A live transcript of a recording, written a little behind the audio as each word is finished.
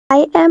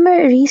I am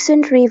a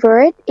recent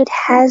revert. It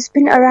has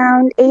been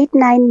around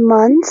 8-9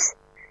 months.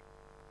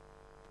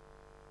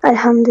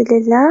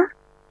 Alhamdulillah.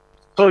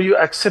 So you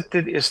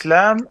accepted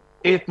Islam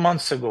 8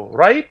 months ago,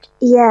 right?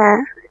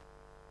 Yeah.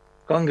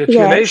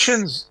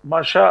 Congratulations,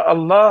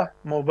 MashaAllah,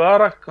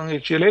 Mubarak,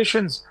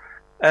 congratulations.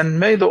 And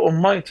may the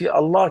Almighty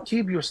Allah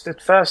keep you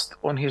steadfast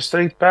on His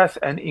straight path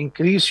and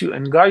increase you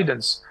in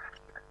guidance.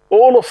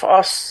 All of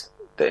us,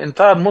 the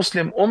entire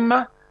Muslim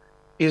Ummah,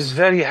 is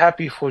very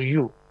happy for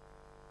you.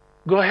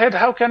 Go ahead,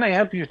 how can I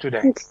help you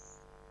today?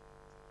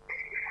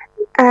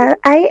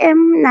 I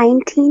am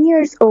 19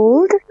 years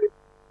old,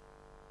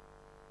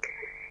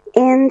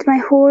 and my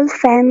whole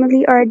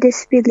family are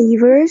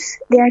disbelievers.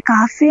 They are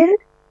kafir.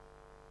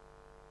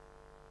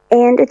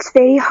 And it's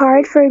very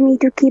hard for me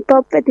to keep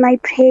up with my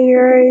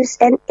prayers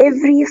and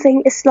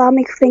everything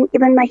Islamic thing,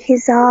 even my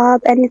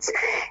hijab. And it's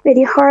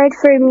very hard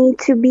for me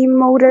to be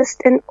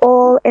modest and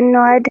all and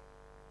not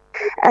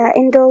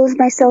indulge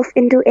myself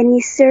into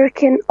any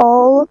shirk and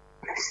all.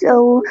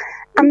 So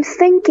I'm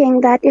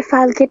thinking that if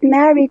I'll get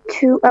married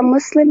to a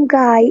Muslim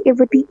guy, it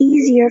would be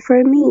easier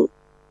for me.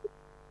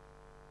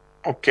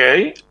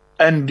 Okay.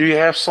 And do you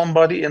have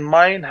somebody in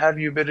mind? Have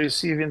you been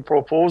receiving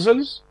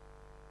proposals?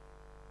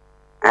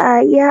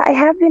 Yeah, I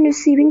have been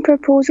receiving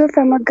proposal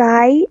from a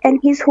guy, and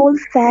his whole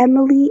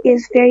family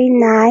is very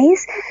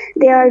nice.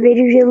 They are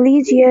very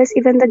religious.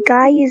 Even the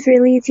guy is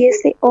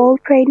religious. They all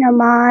pray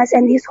namaz,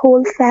 and his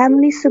whole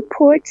family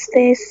supports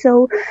this.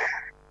 So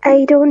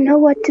I don't know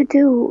what to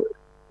do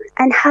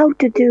and how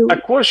to do. A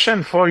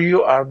question for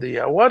you,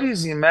 Ardia. What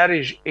is the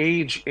marriage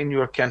age in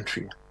your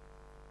country?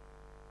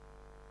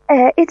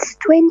 It's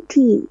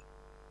 20.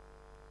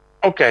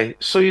 Okay,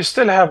 so you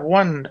still have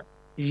 1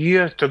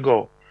 year to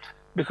go.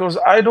 Because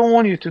I don't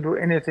want you to do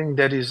anything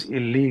that is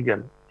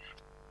illegal.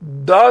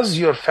 Does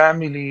your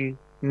family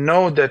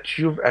know that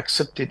you've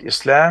accepted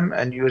Islam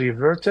and you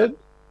reverted?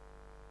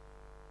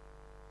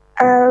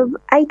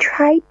 I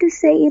tried to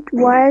say it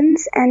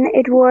once, and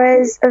it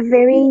was a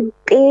very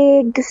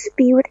big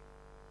dispute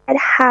at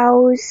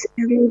house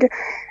and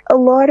a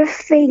lot of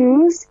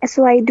things.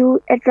 So I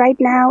do it right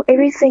now.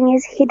 Everything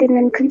is hidden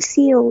and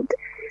concealed.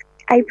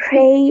 I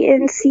pray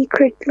in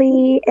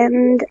secretly,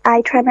 and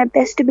I try my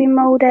best to be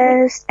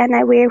modest, and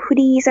I wear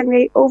hoodies and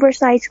very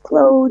oversized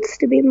clothes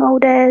to be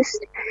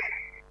modest.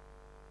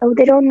 Oh,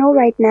 they don't know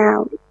right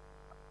now.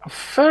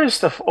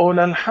 First of all,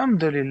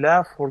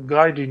 Alhamdulillah for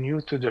guiding you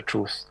to the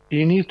truth.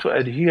 You need to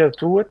adhere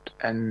to it,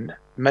 and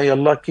may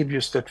Allah keep you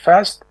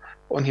steadfast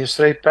on His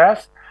straight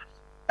path.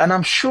 And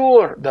I'm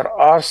sure there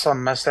are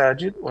some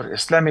masajid or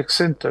Islamic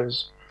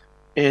centers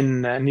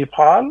in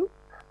Nepal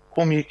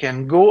whom you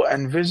can go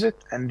and visit,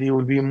 and they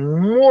will be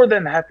more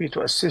than happy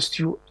to assist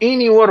you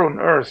anywhere on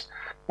earth.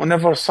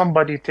 Whenever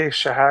somebody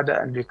takes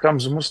Shahada and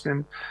becomes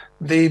Muslim,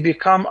 they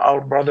become our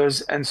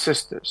brothers and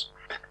sisters.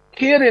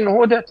 Here in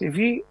Huda TV,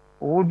 we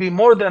will be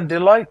more than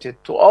delighted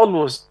to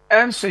always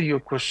answer your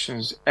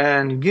questions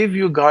and give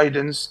you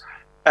guidance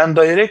and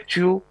direct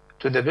you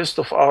to the best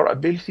of our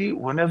ability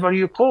whenever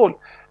you call.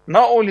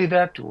 Not only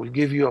that, we will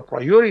give you a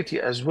priority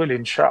as well,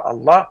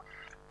 inshallah.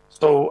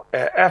 So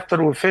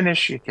after we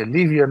finish, you can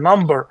leave your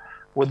number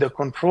with the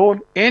control.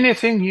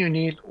 Anything you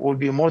need, we'll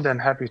be more than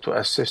happy to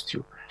assist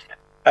you.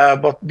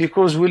 But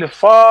because we live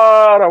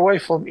far away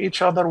from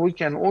each other, we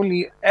can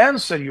only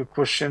answer your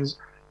questions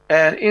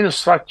and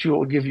instruct you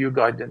or give you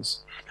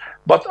guidance.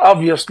 But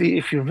obviously,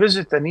 if you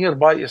visit a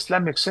nearby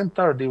Islamic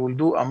center, they will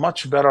do a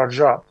much better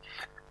job.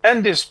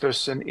 And this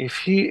person, if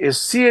he is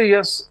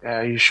serious,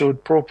 you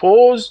should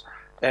propose.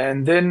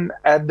 And then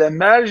at the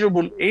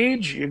marriageable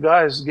age, you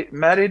guys get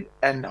married,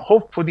 and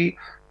hopefully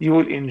you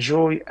will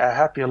enjoy a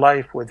happy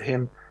life with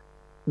him,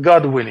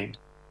 God willing.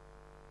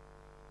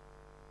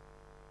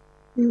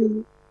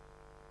 Thank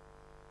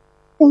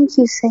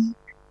you, Sayyid.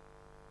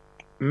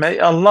 May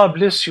Allah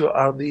bless you,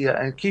 Ardia,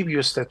 and keep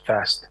you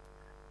steadfast.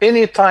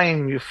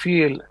 Anytime you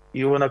feel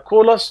you want to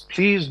call us,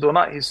 please do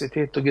not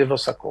hesitate to give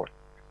us a call.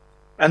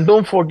 And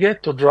don't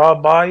forget to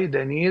drop by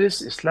the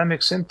nearest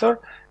Islamic center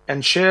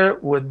and share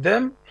with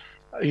them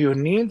your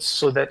needs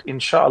so that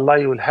inshallah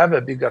you will have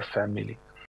a bigger family.